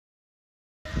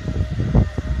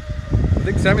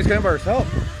Sammy's coming by herself.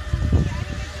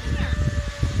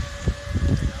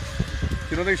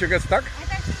 You don't think she'll get stuck?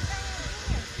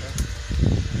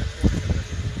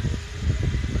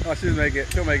 Oh, she'll make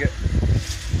it. She'll make it.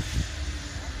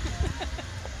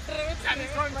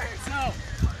 Sammy's going by herself.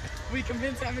 We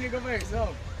convinced Sammy to go by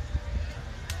herself.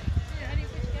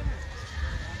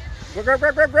 Go, grab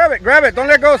it. Grab it. Don't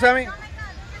let go, Sammy.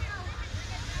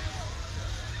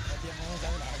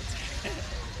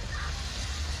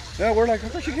 Yeah, we're like, I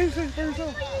thought she came by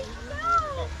herself.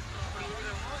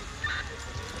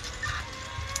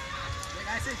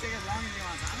 I say take as long as you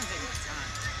want, so I'm gonna take my time.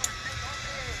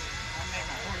 I'll make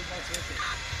my 40 bucks with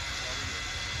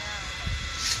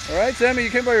it. All right, Sammy, you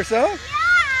came by yourself?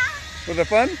 Yeah. Was it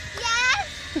fun? Yes.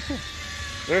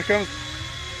 There comes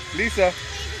Lisa. I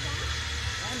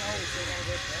know we still gotta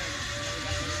get there.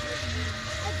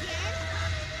 Again?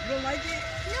 You don't like it?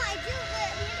 No, I do,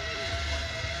 but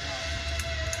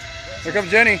There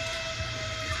comes Jenny.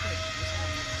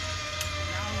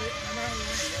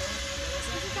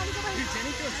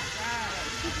 Jenny feels bad.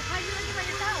 Why do you want to go by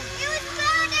yourself? It was fun.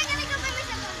 I'm gonna go by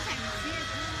myself all the time.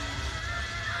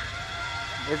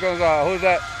 There comes, who's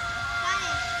that?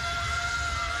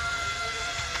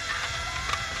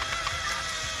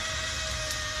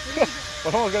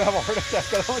 But someone's gonna have a heart attack.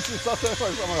 I don't she saw Sammy by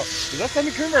herself. I'm gonna go, is that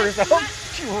Sammy coming by herself?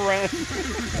 She ran.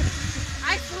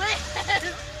 I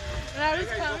slipped. When I was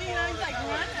coming, I was like,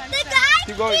 run. The guy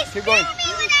Keep going. keep going.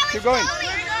 Keep going.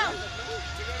 Going.